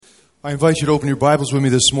I invite you to open your Bibles with me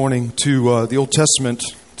this morning to the Old Testament,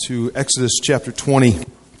 to Exodus chapter 20.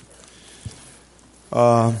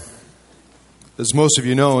 As most of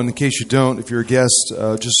you know, and in case you don't, if you're a guest,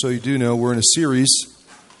 just so you do know, we're in a series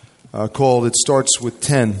called It Starts with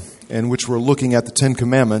 10, in which we're looking at the 10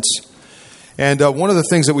 Commandments. And one of the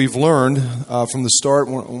things that we've learned from the start,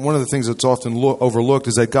 one of the things that's often overlooked,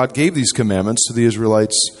 is that God gave these commandments to the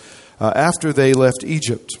Israelites after they left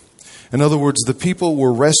Egypt. In other words, the people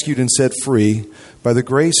were rescued and set free by the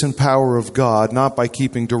grace and power of God, not by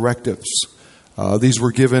keeping directives. These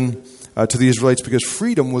were given to the Israelites because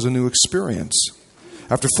freedom was a new experience.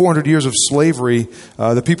 After 400 years of slavery,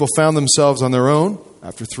 the people found themselves on their own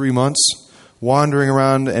after 3 months, wandering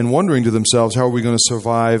around and wondering to themselves, how are we going to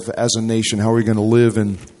survive as a nation? How are we going to live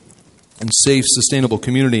in safe, sustainable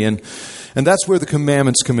community? And that's where the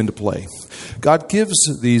commandments come into play. God gives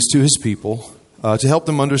these to His people to help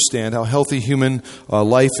them understand how healthy human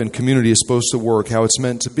life and community is supposed to work, how it's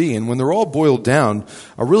meant to be. And when they're all boiled down,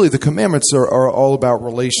 really the commandments are all about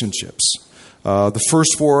relationships. The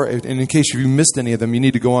first four, and in case you missed any of them, you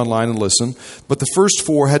need to go online and listen. But the first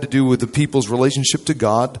four had to do with the people's relationship to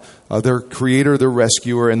God, their creator, their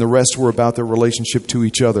rescuer, and the rest were about their relationship to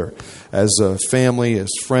each other as a family, as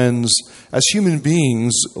friends, as human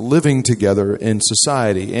beings living together in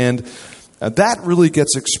society. And that really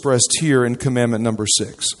gets expressed here in commandment number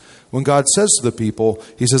 6. When God says to the people,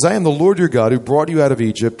 He says, I am the Lord your God who brought you out of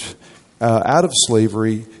Egypt, out of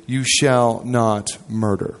slavery. You shall not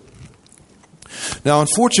murder. Now,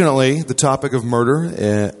 unfortunately, the topic of murder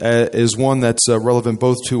is one that's relevant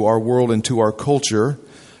both to our world and to our culture.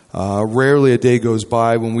 Rarely a day goes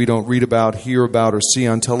by when we don't read about, hear about, or see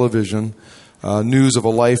on television news of a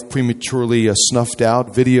life prematurely snuffed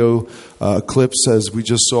out, video clips, as we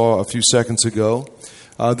just saw a few seconds ago.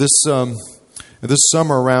 This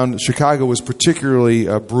summer around Chicago was particularly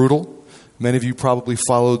brutal. Many of you probably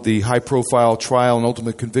followed the high-profile trial and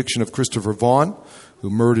ultimate conviction of Christopher Vaughn,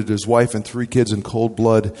 who murdered his wife and 3 kids in cold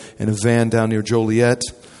blood in a van down near Joliet.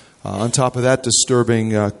 On top of that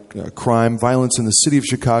disturbing crime, violence in the city of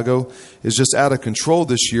Chicago is just out of control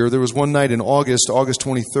this year. There was one night in August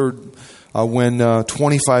 23rd, when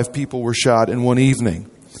 25 people were shot in one evening.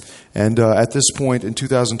 And at this point in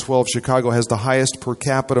 2012, Chicago has the highest per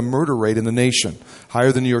capita murder rate in the nation.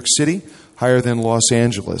 Higher than New York City, higher than Los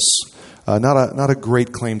Angeles. Not a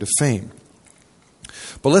great claim to fame.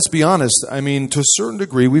 But let's be honest, I mean, to a certain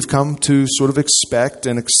degree, we've come to sort of expect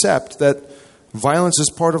and accept that violence is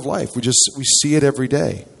part of life. We see it every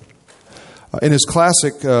day. In his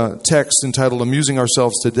classic text entitled Amusing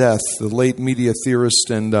Ourselves to Death, the late media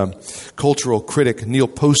theorist and cultural critic Neil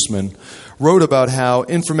Postman wrote about how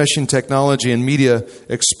information technology and media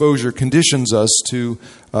exposure conditions us to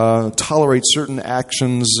tolerate certain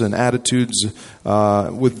actions and attitudes,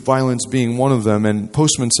 with violence being one of them. And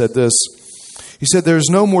Postman said this. He said, "There is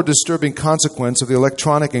no more disturbing consequence of the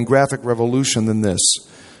electronic and graphic revolution than this,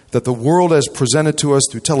 that the world as presented to us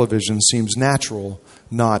through television seems natural,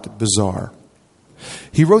 not bizarre."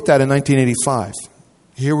 He wrote that in 1985.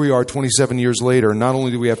 Here we are 27 years later. Not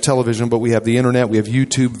only do we have television, but we have the internet, we have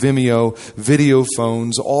YouTube, Vimeo, video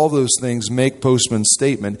phones. All those things make Postman's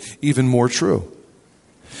statement even more true.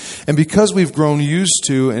 And because we've grown used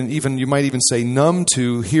to, and even you might even say numb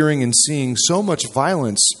to, hearing and seeing so much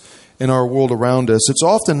violence in our world around us, it's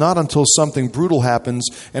often not until something brutal happens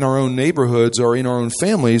in our own neighborhoods or in our own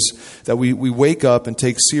families that we wake up and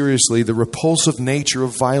take seriously the repulsive nature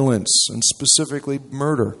of violence, and specifically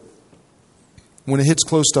murder. When it hits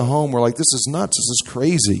close to home, we're like, this is nuts, this is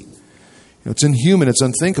crazy. It's inhuman, it's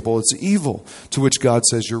unthinkable, it's evil. To which God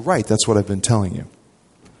says, you're right, that's what I've been telling you.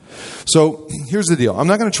 So here's the deal. I'm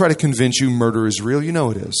not going to try to convince you murder is real. You know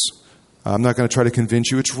it is. I'm not going to try to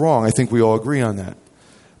convince you it's wrong. I think we all agree on that.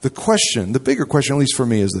 The bigger question, at least for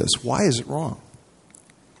me, is this. Why is it wrong?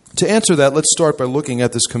 To answer that, let's start by looking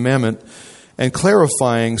at this commandment and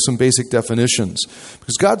clarifying some basic definitions.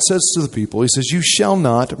 Because God says to the people, He says, you shall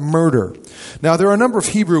not murder. Now, there are a number of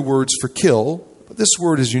Hebrew words for kill, but this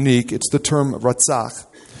word is unique. It's the term ratzach.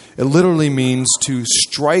 It literally means to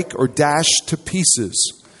strike or dash to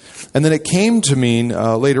pieces. And then it came to mean,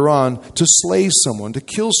 later on, to slay someone, to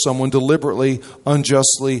kill someone deliberately,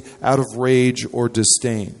 unjustly, out of rage or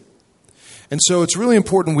disdain. And so it's really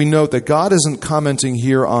important we note that God isn't commenting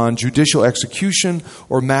here on judicial execution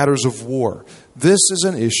or matters of war. This is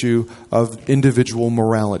an issue of individual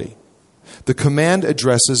morality. The command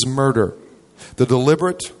addresses murder, the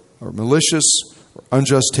deliberate or malicious or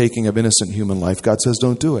unjust taking of innocent human life. God says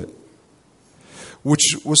don't do it,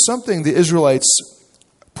 which was something the Israelites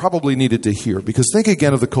probably needed to hear, because think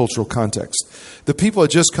again of the cultural context. The people had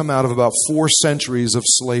just come out of about 4 centuries of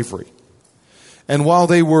slavery. And while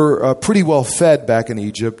they were pretty well fed back in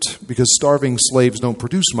Egypt, because starving slaves don't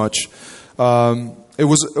produce much, it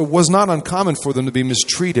was not uncommon for them to be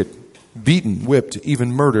mistreated, beaten, whipped,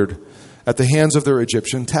 even murdered at the hands of their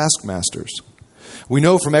Egyptian taskmasters. We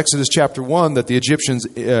know from Exodus chapter 1 that the Egyptians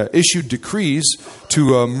issued decrees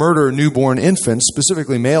to murder newborn infants,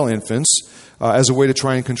 specifically male infants, as a way to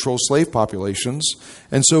try and control slave populations.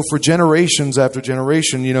 And so for generations after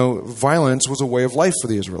generation, violence was a way of life for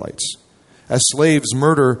the Israelites. As slaves,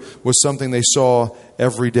 murder was something they saw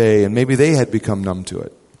every day, and maybe they had become numb to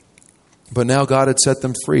it. But now God had set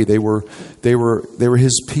them free. They were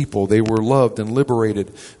His people. They were loved and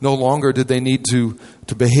liberated. No longer did they need to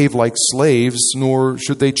behave like slaves, nor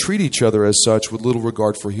should they treat each other as such with little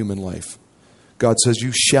regard for human life. God says,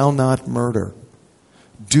 "You shall not murder.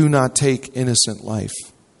 Do not take innocent life."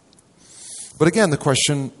 But again, the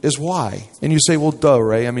question is why? And you say, well, duh,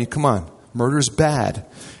 Ray. I mean, come on. Murder's bad.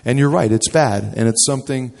 And you're right, it's bad. And it's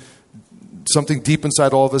something deep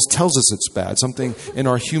inside all of us tells us it's bad. Something in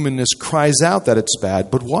our humanness cries out that it's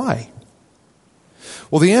bad. But why?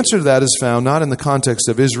 Well, the answer to that is found not in the context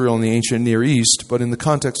of Israel and the ancient Near East, but in the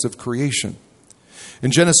context of creation.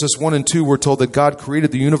 In Genesis 1 and 2, we're told that God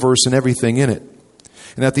created the universe and everything in it.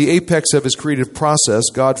 And at the apex of His creative process,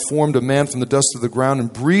 God formed a man from the dust of the ground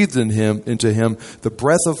and breathed into him the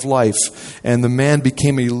breath of life, and the man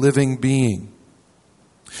became a living being.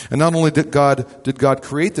 And not only did God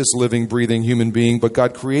create this living, breathing human being, but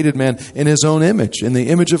God created man in His own image. In the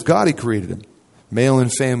image of God, He created him. Male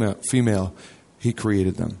and female, He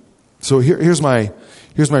created them. So here's my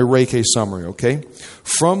Reiki summary, okay?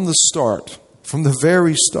 From the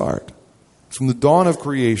very start, from the dawn of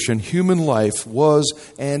creation, human life was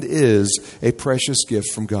and is a precious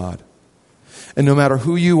gift from God. And no matter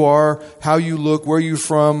who you are, how you look, where you're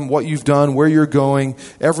from, what you've done, where you're going,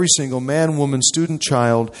 every single man, woman, student,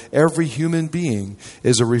 child, every human being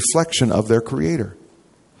is a reflection of their Creator.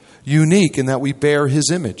 Unique in that we bear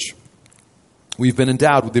His image. We've been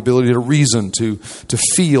endowed with the ability to reason, to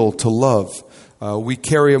feel, to love. We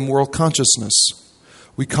carry a moral consciousness.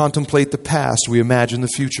 We contemplate the past. We imagine the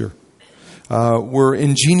future. We're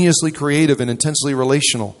ingeniously creative and intensely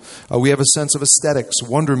relational. We have a sense of aesthetics,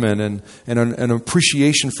 wonderment, and an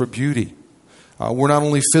appreciation for beauty. We're not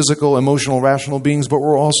only physical, emotional, rational beings, but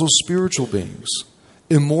we're also spiritual beings,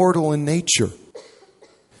 immortal in nature.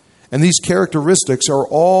 And these characteristics are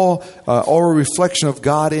all a reflection of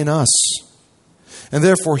God in us. And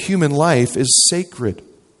therefore, human life is sacred.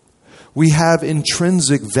 We have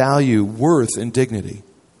intrinsic value, worth, and dignity.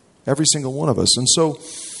 Every single one of us. And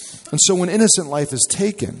so when innocent life is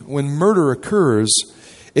taken, when murder occurs,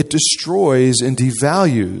 it destroys and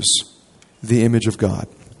devalues the image of God.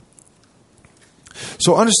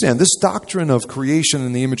 So understand, this doctrine of creation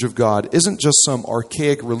in the image of God isn't just some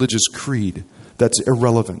archaic religious creed that's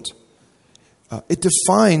irrelevant. It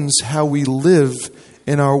defines how we live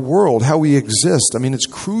in our world, how we exist. I mean, it's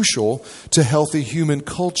crucial to healthy human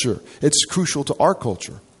culture. It's crucial to our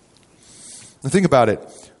culture. Now think about it.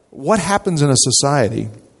 What happens in a society,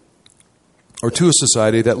 or to a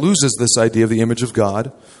society, that loses this idea of the image of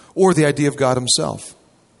God or the idea of God Himself?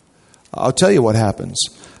 I'll tell you what happens.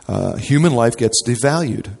 Human life gets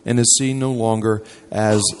devalued and is seen no longer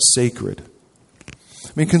as sacred.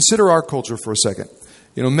 I mean, consider our culture for a second.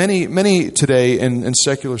 Many today in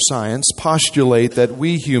secular science postulate that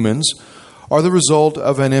we humans are the result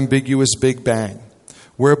of an ambiguous Big Bang,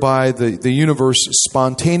 whereby the universe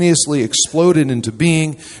spontaneously exploded into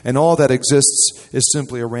being, and all that exists is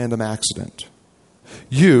simply a random accident.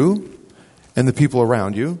 You and the people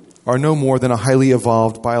around you are no more than a highly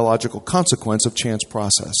evolved biological consequence of chance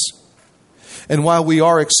process. And while we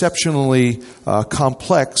are exceptionally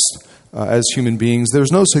complex as human beings,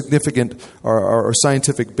 there's no significant or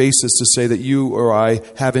scientific basis to say that you or I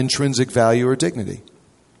have intrinsic value or dignity.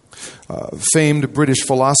 Famed British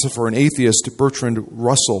philosopher and atheist Bertrand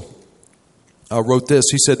Russell wrote this.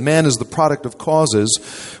 He said, "Man is the product of causes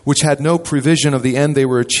which had no prevision of the end they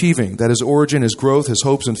were achieving, that his origin, his growth, his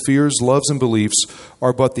hopes and fears, loves and beliefs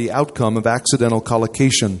are but the outcome of accidental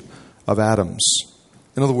collocation of atoms."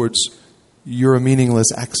 In other words, you're a meaningless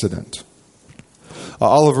accident.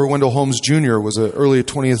 Oliver Wendell Holmes Jr. was an early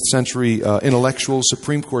 20th century intellectual,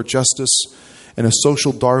 Supreme Court justice, and a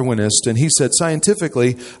social Darwinist, and he said,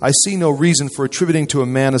 "Scientifically, I see no reason for attributing to a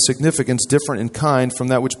man a significance different in kind from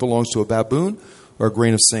that which belongs to a baboon or a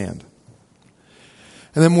grain of sand."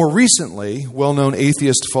 And then more recently, well-known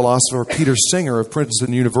atheist philosopher Peter Singer of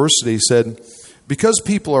Princeton University said, "Because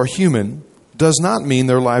people are human does not mean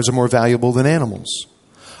their lives are more valuable than animals.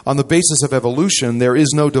 On the basis of evolution, there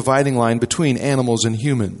is no dividing line between animals and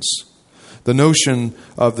humans. The notion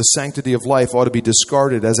of the sanctity of life ought to be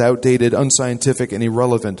discarded as outdated, unscientific, and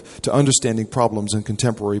irrelevant to understanding problems in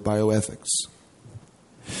contemporary bioethics.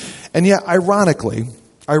 And yet, ironically,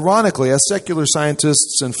 as secular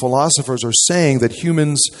scientists and philosophers are saying that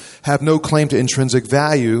humans have no claim to intrinsic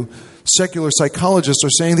value, secular psychologists are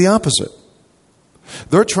saying the opposite.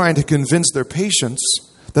 They're trying to convince their patients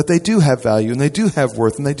that they do have value and they do have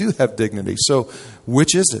worth and they do have dignity. So,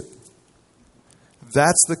 which is it?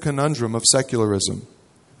 That's the conundrum of secularism,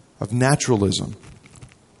 of naturalism.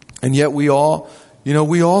 And yet we all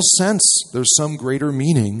sense there's some greater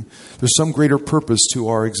meaning, there's some greater purpose to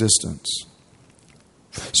our existence.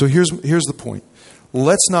 So here's the point.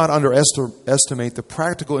 Let's not underestimate the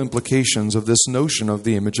practical implications of this notion of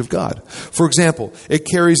the image of God. For example, it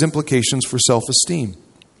carries implications for self-esteem.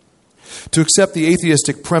 To accept the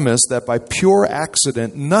atheistic premise that by pure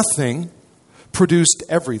accident nothing produced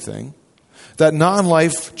everything, that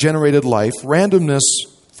non-life generated life, randomness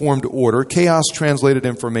formed order, chaos translated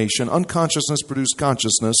information, unconsciousness produced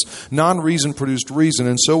consciousness, non-reason produced reason,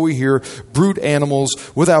 and so we hear brute animals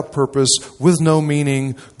without purpose, with no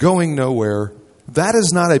meaning, going nowhere. That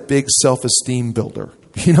is not a big self-esteem builder.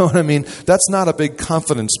 You know what I mean? That's not a big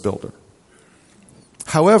confidence builder.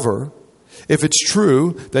 However, if it's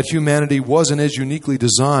true that humanity was and is uniquely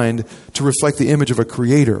designed to reflect the image of a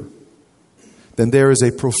creator, then there is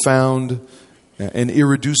a profound and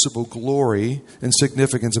irreducible glory and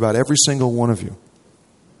significance about every single one of you.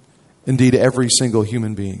 Indeed, every single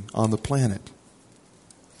human being on the planet.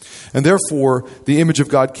 And therefore, the image of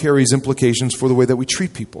God carries implications for the way that we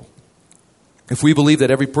treat people. If we believe that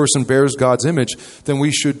every person bears God's image, then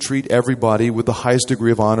we should treat everybody with the highest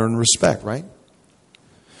degree of honor and respect, right?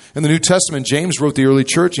 In the New Testament, James wrote the early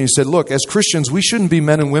church and he said, look, as Christians, we shouldn't be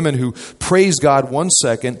men and women who praise God one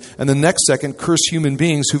second and the next second curse human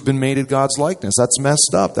beings who've been made in God's likeness. That's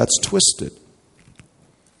messed up. That's twisted.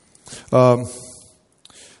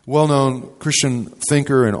 Well-known Christian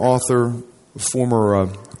thinker and author,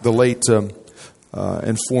 the late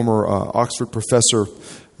and former Oxford professor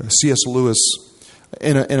C.S. Lewis,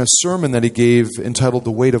 in a sermon that he gave entitled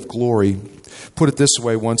The Weight of Glory, put it this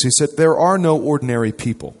way once. He said, there are no ordinary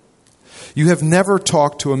people. You have never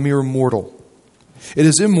talked to a mere mortal. It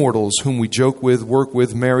is immortals whom we joke with, work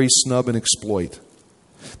with, marry, snub, and exploit.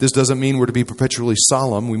 This doesn't mean we're to be perpetually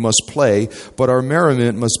solemn. We must play, but our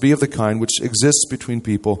merriment must be of the kind which exists between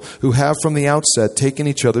people who have from the outset taken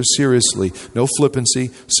each other seriously. No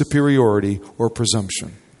flippancy, superiority, or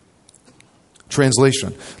presumption.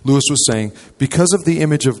 Translation. Lewis was saying, because of the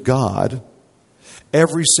image of God,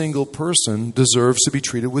 every single person deserves to be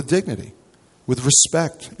treated with dignity, with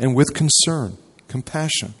respect, and with concern,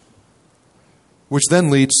 compassion, which then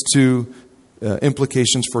leads to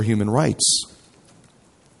implications for human rights.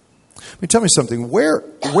 I mean, tell me something. Where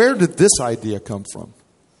did this idea come from?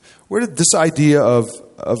 Where did this idea of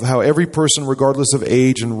how every person, regardless of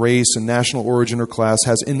age and race and national origin or class,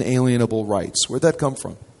 has inalienable rights? Where'd that come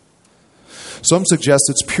from? Some suggest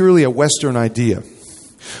it's purely a Western idea.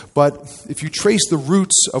 But if you trace the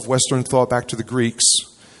roots of Western thought back to the Greeks,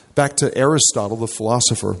 back to Aristotle, the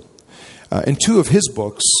philosopher, in two of his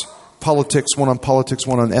books, Politics, one on politics,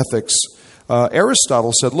 one on ethics,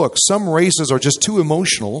 Aristotle said, look, some races are just too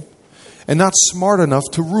emotional and not smart enough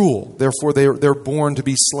to rule. Therefore, they're born to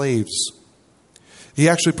be slaves. He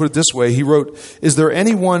actually put it this way. He wrote, is there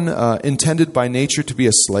anyone intended by nature to be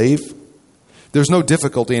a slave? There's no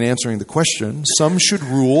difficulty in answering the question. Some should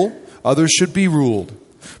rule, others should be ruled.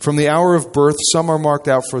 From the hour of birth, some are marked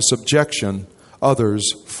out for subjection, others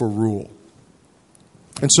for rule.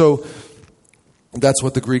 And so that's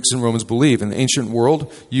what the Greeks and Romans believed. In the ancient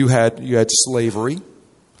world, you had slavery,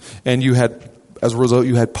 and as a result,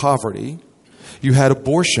 you had poverty, you had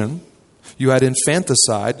abortion, you had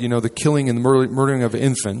infanticide, the killing and murdering of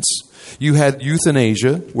infants. You had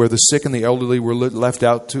euthanasia, where the sick and the elderly were left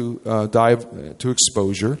out to die to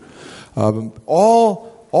exposure.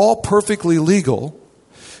 All perfectly legal,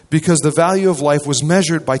 because the value of life was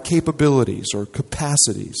measured by capabilities or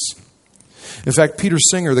capacities. In fact, Peter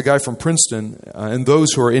Singer, the guy from Princeton, and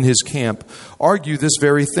those who are in his camp, argue this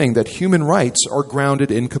very thing, that human rights are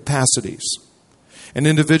grounded in capacities. An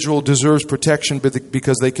individual deserves protection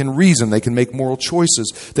because they can reason, they can make moral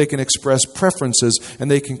choices, they can express preferences,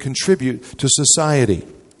 and they can contribute to society.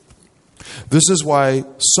 This is why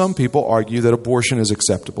some people argue that abortion is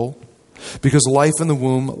acceptable, because life in the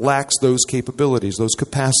womb lacks those capabilities, those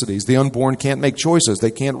capacities. The unborn can't make choices,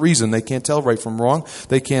 they can't reason, they can't tell right from wrong,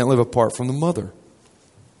 they can't live apart from the mother.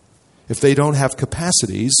 If they don't have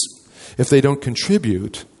capacities, if they don't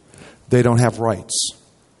contribute, they don't have rights.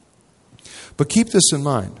 But keep this in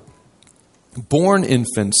mind. Born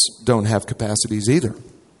infants don't have capacities either.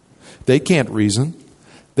 They can't reason.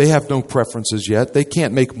 They have no preferences yet. They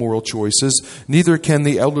can't make moral choices. Neither can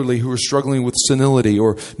the elderly who are struggling with senility,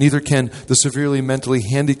 or neither can the severely mentally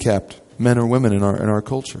handicapped men or women in our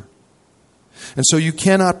culture. And so you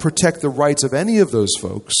cannot protect the rights of any of those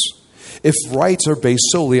folks if rights are based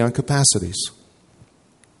solely on capacities.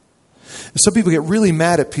 And some people get really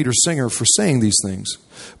mad at Peter Singer for saying these things.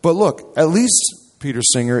 But look, at least Peter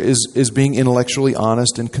Singer is being intellectually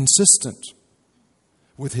honest and consistent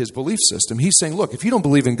with his belief system. He's saying, look, if you don't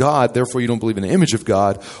believe in God, therefore you don't believe in the image of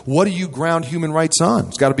God, what do you ground human rights on?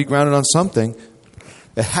 It's got to be grounded on something.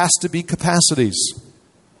 It has to be capacities.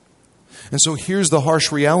 And so here's the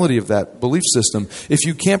harsh reality of that belief system. If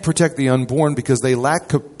you can't protect the unborn because they lack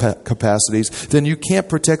capacities, then you can't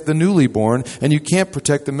protect the newly born, and you can't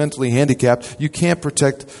protect the mentally handicapped. You can't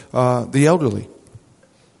protect the elderly.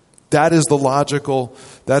 That is the logical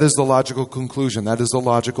conclusion. That is the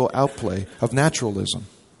logical outplay of naturalism.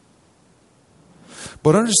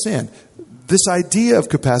 But understand, this idea of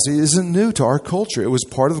capacity isn't new to our culture. It was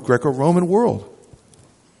part of the Greco-Roman world.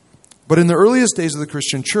 But in the earliest days of the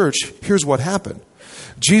Christian church, here's what happened.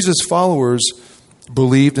 Jesus' followers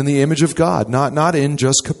believed in the image of God, not in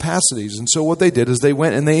just capacities. And so what they did is they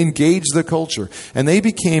went and they engaged the culture, and they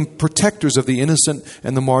became protectors of the innocent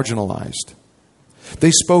and the marginalized.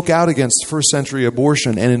 They spoke out against first century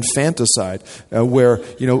abortion and infanticide, where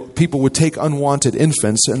people would take unwanted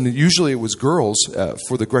infants, and usually it was girls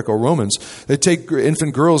for the Greco-Romans. They'd take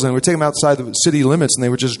infant girls and they would take them outside the city limits, and they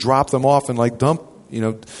would just drop them off in dumps,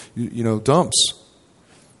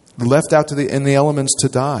 left out in the elements to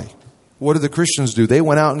die. What did the Christians do? They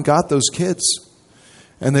went out and got those kids,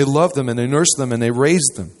 and they loved them, and they nursed them, and they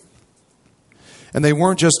raised them. And they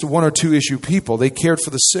weren't just one or two issue people. They cared for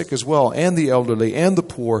the sick as well, and the elderly, and the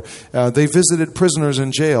poor. They visited prisoners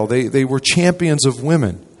in jail. They were champions of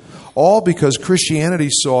women. All because Christianity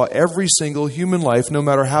saw every single human life, no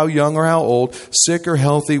matter how young or how old, sick or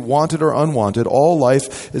healthy, wanted or unwanted, all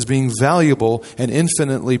life as being valuable and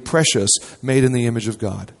infinitely precious, made in the image of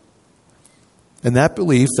God. And that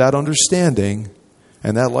belief, that understanding,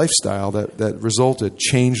 and that lifestyle that resulted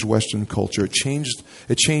changed Western culture.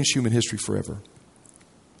 It changed human history forever.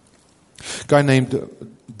 A guy named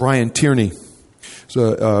Brian Tierney,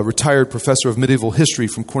 a retired professor of medieval history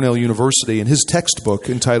from Cornell University, in his textbook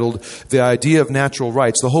entitled The Idea of Natural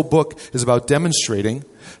Rights, the whole book is about demonstrating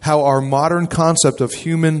how our modern concept of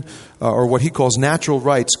human, or what he calls natural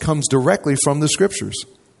rights, comes directly from the Scriptures,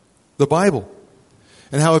 the Bible,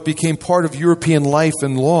 and how it became part of European life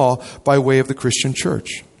and law by way of the Christian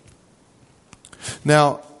church.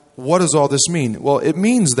 Now, what does all this mean? Well, it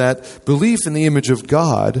means that belief in the image of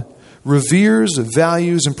God reveres,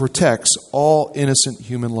 values, and protects all innocent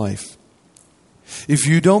human life. If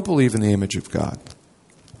you don't believe in the image of God,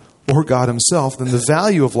 or God himself, then the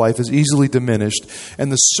value of life is easily diminished,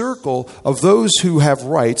 and the circle of those who have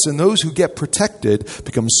rights and those who get protected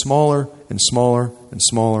becomes smaller and smaller and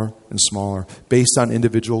smaller and smaller, based on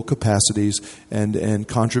individual capacities and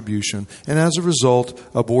contribution. And as a result,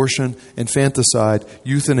 abortion, infanticide,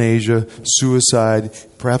 euthanasia, suicide,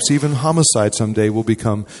 perhaps even homicide someday will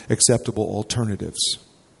become acceptable alternatives.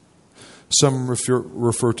 Some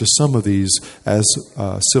refer to some of these as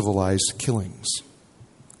civilized killings.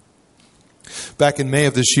 Back in May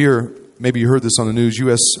of this year, maybe you heard this on the news,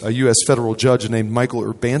 a U.S. federal judge named Michael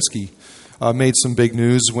Urbanski made some big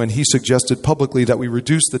news when he suggested publicly that we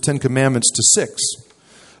reduce the Ten Commandments to 6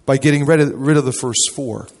 by getting rid of the first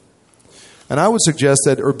 4. And I would suggest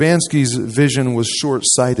that Urbanski's vision was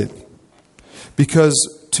short-sighted, because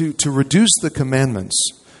to reduce the commandments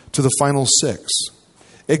to the final 6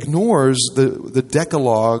 ignores the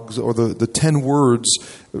decalogues, or the 10 words,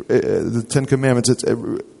 the 10 commandments.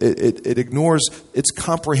 It ignores its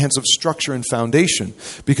comprehensive structure and foundation,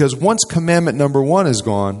 because once commandment number 1 is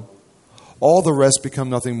gone, all the rest become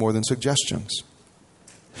nothing more than suggestions.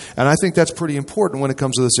 And I think that's pretty important when it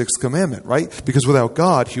comes to the 6th commandment, right? Because without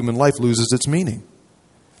God, human life loses its meaning,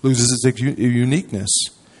 loses its uniqueness,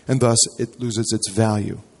 and thus it loses its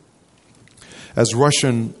value. As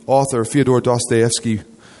Russian author Fyodor Dostoevsky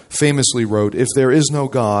famously wrote, if there is no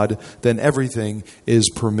God, then everything is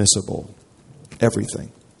permissible.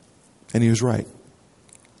 Everything. And he was right.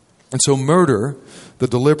 And so murder, the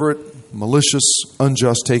deliberate, malicious,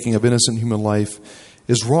 unjust taking of innocent human life,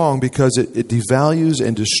 is wrong because it devalues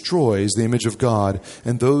and destroys the image of God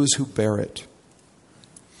and those who bear it.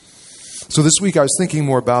 So this week I was thinking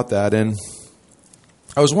more about that, and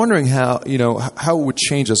I was wondering how it would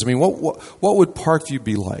change us. I mean, what would Parkview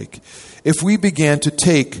be like if we began to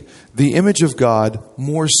take the image of God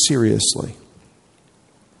more seriously?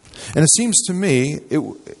 And it seems to me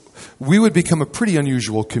we would become a pretty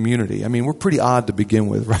unusual community. I mean, we're pretty odd to begin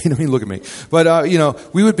with, right? I mean, look at me. But,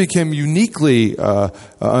 we would become uniquely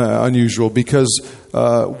unusual because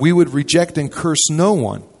we would reject and curse no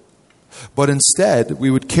one. But instead,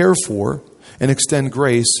 we would care for and extend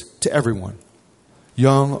grace to everyone.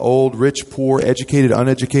 Young, old, rich, poor, educated,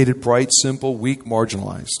 uneducated, bright, simple, weak,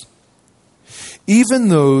 marginalized. Even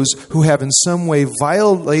those who have in some way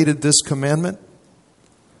violated this commandment,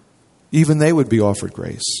 even they would be offered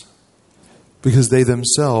grace because they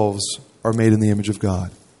themselves are made in the image of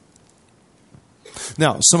God.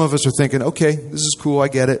 Now, some of us are thinking, okay, this is cool, I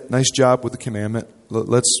get it. Nice job with the commandment.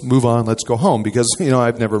 Let's move on, let's go home because,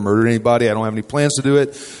 I've never murdered anybody. I don't have any plans to do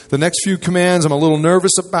it. The next few commands I'm a little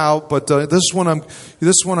nervous about, but this one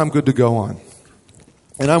I'm good to go on.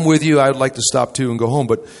 And I'm with you. I would like to stop too and go home,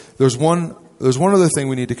 but there's one other thing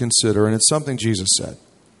we need to consider, and it's something Jesus said.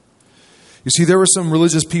 You see, there were some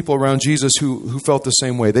religious people around Jesus who felt the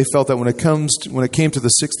same way. They felt that when it came to the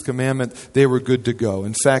sixth commandment, they were good to go.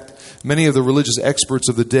 In fact, many of the religious experts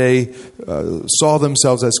of the day saw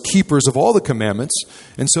themselves as keepers of all the commandments,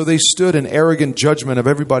 and so they stood in arrogant judgment of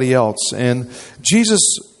everybody else. And Jesus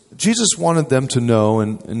wanted them to know,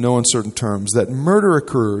 in no uncertain terms, that murder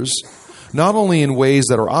occurs not only in ways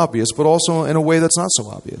that are obvious, but also in a way that's not so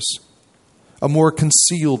obvious. A more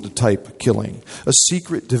concealed type killing, a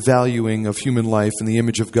secret devaluing of human life in the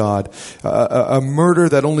image of God, a murder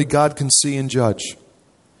that only God can see and judge.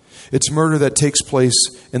 It's murder that takes place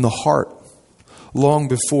in the heart long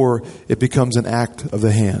before it becomes an act of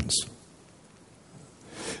the hands.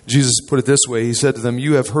 Jesus put it this way. He said to them,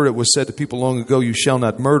 "You have heard it was said to people long ago, 'You shall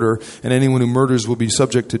not murder, and anyone who murders will be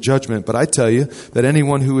subject to judgment.' But I tell you that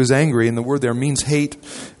anyone who is angry," and the word there means hate.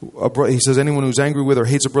 He says anyone who's angry with or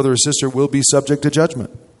hates a brother or sister will be subject to judgment.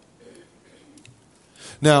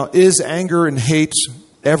 Now, is anger and hate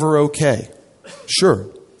ever okay? Sure.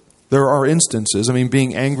 There are instances.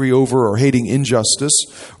 Being angry over or hating injustice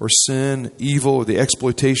or sin, evil, or the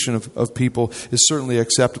exploitation of people is certainly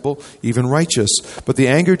acceptable, even righteous. But the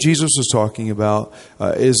anger Jesus was talking about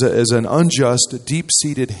is an unjust,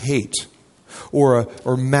 deep-seated hate or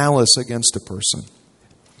malice against a person.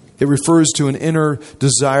 It refers to an inner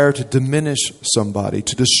desire to diminish somebody,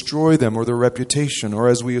 to destroy them or their reputation, or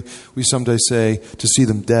as we sometimes say, to see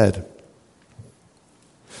them dead.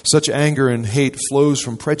 Such anger and hate flows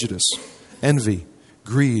from prejudice, envy,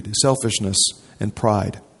 greed, selfishness, and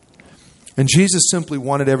pride. And Jesus simply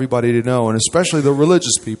wanted everybody to know, and especially the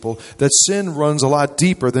religious people, that sin runs a lot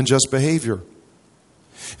deeper than just behavior.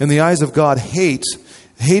 In the eyes of God, hate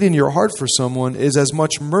in your heart for someone is as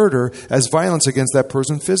much murder as violence against that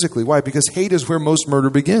person physically. Why? Because hate is where most murder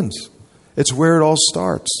begins. It's where it all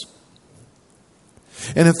starts.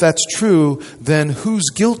 And if that's true, then who's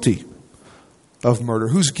guilty of murder?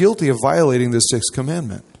 Who's guilty of violating the sixth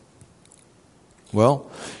commandment? Well,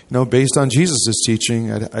 based on Jesus'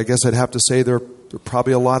 teaching, I guess I'd have to say there are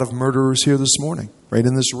probably a lot of murderers here this morning, right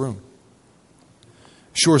in this room.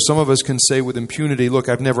 Sure, some of us can say with impunity, look,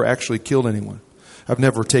 I've never actually killed anyone. I've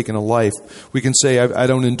never taken a life. We can say, I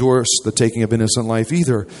don't endorse the taking of innocent life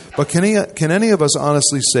either. But can any of us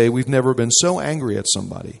honestly say we've never been so angry at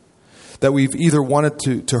somebody that we've either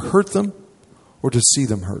wanted to hurt them or to see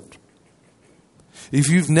them hurt? If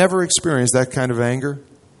you've never experienced that kind of anger,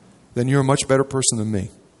 then you're a much better person than me.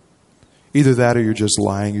 Either that or you're just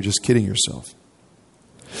lying, you're just kidding yourself.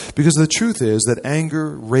 Because the truth is that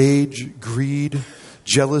anger, rage, greed,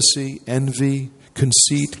 jealousy, envy,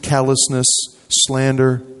 conceit, callousness,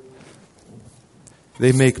 slander,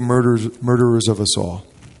 they make murderers of us all.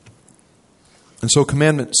 And so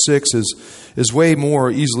Commandment 6 is way more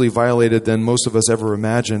easily violated than most of us ever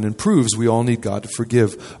imagined and proves we all need God to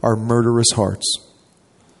forgive our murderous hearts.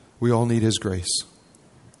 We all need His grace.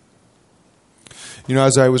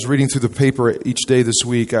 As I was reading through the paper each day this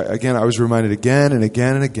week, I was reminded again and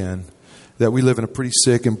again and again that we live in a pretty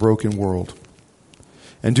sick and broken world.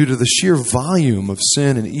 And due to the sheer volume of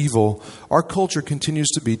sin and evil, our culture continues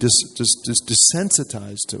to be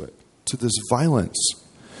desensitized to it, to this violence,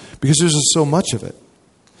 because there's just so much of it.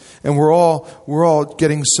 And we're all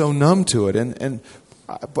getting so numb to it.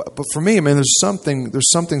 But for me, there's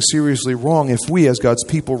something seriously wrong if we, as God's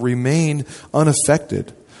people, remain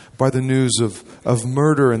unaffected by the news of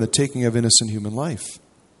murder and the taking of innocent human life.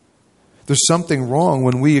 There's something wrong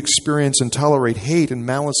when we experience and tolerate hate and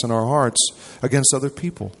malice in our hearts against other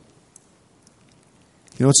people.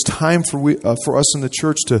 It's time for us in the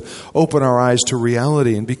church to open our eyes to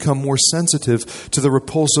reality and become more sensitive to the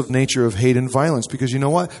repulsive nature of hate and violence. Because you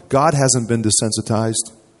know what? God hasn't been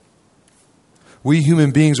desensitized. We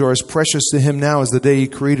human beings are as precious to Him now as the day He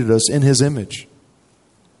created us in His image.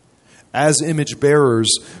 As image bearers,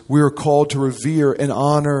 we are called to revere and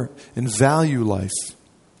honor and value life.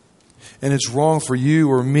 And it's wrong for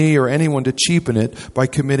you or me or anyone to cheapen it by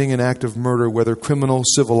committing an act of murder, whether criminal,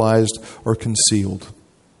 civilized, or concealed.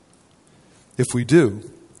 If we do,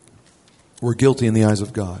 we're guilty in the eyes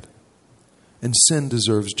of God. And sin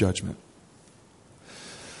deserves judgment.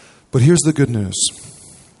 But here's the good news.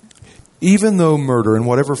 Even though murder, in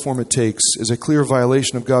whatever form it takes, is a clear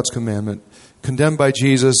violation of God's commandment, condemned by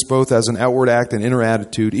Jesus both as an outward act and inner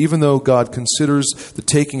attitude, even though God considers the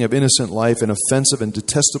taking of innocent life an offensive and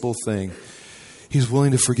detestable thing, He's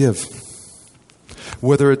willing to forgive.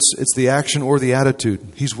 Whether it's the action or the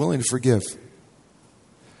attitude, He's willing to forgive.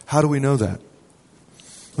 How do we know that?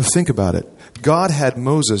 Well, think about it. God had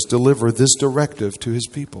Moses deliver this directive to His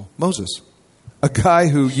people. Moses, a guy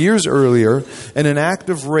who years earlier, in an act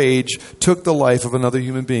of rage, took the life of another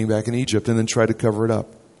human being back in Egypt and then tried to cover it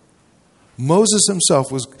up. Moses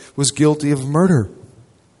himself was guilty of murder.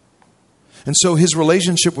 And so his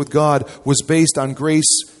relationship with God was based on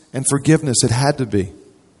grace and forgiveness. It had to be.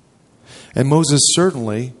 And Moses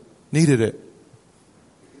certainly needed it.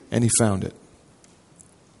 And he found it.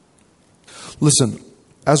 Listen,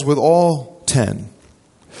 as with all 10,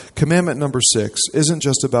 commandment number 6 isn't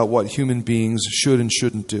just about what human beings should and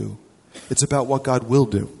shouldn't do. It's about what God will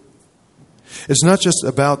do. It's not just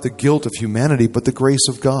about the guilt of humanity, but the grace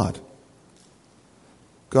of God.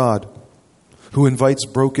 God, who invites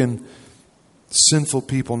broken, sinful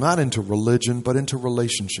people not into religion, but into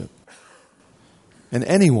relationship. And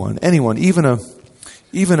anyone, even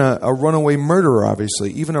a runaway murderer,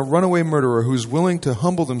 obviously, even a runaway murderer who's willing to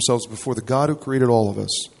humble themselves before the God who created all of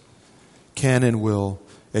us, can and will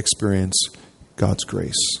experience God's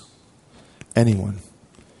grace. Anyone,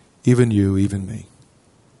 even you, even me.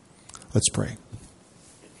 Let's pray.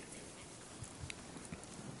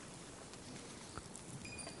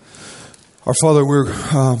 Our Father, we're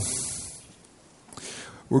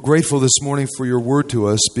grateful this morning for your word to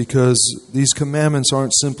us, because these commandments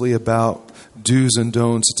aren't simply about do's and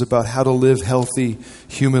don'ts. It's about how to live healthy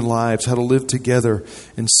human lives, how to live together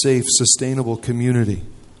in safe, sustainable community.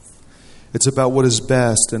 It's about what is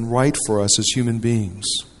best and right for us as human beings.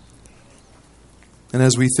 And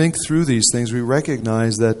as we think through these things, we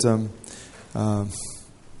recognize that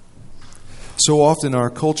so often our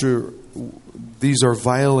culture, these are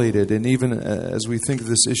violated. And even as we think of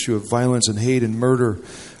this issue of violence and hate and murder,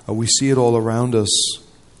 we see it all around us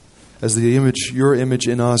as your image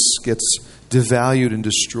in us gets devalued and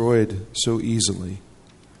destroyed so easily.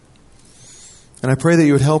 And I pray that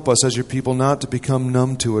you would help us as your people not to become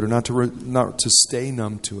numb to it, or not to stay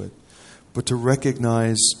numb to it, but to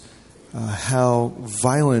recognize how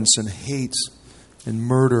violence and hate and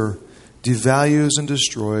murder devalues and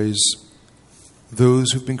destroys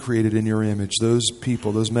those who've been created in your image, those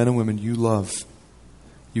people, those men and women you love,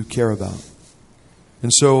 you care about.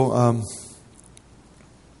 And so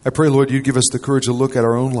I pray, Lord, you'd give us the courage to look at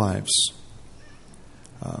our own lives,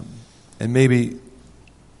 and maybe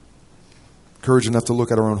courage enough to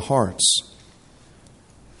look at our own hearts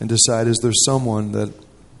and decide, is there someone that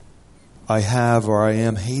I have or I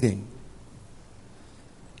am hating?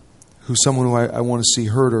 Someone who I want to see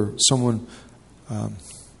hurt, or someone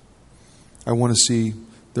I want to see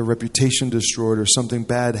their reputation destroyed, or something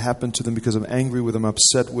bad happen to them because I'm angry with them,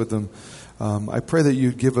 upset with them. I pray that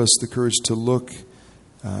you'd give us the courage to look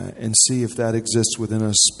and see if that exists within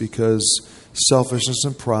us, because selfishness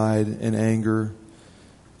and pride and anger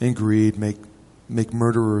and greed make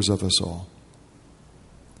murderers of us all.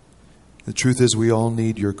 The truth is, we all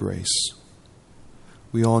need your grace.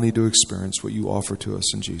 We all need to experience what you offer to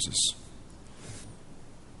us in Jesus.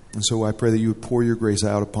 And so I pray that you would pour your grace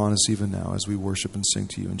out upon us even now as we worship and sing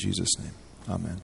to you in Jesus' name. Amen.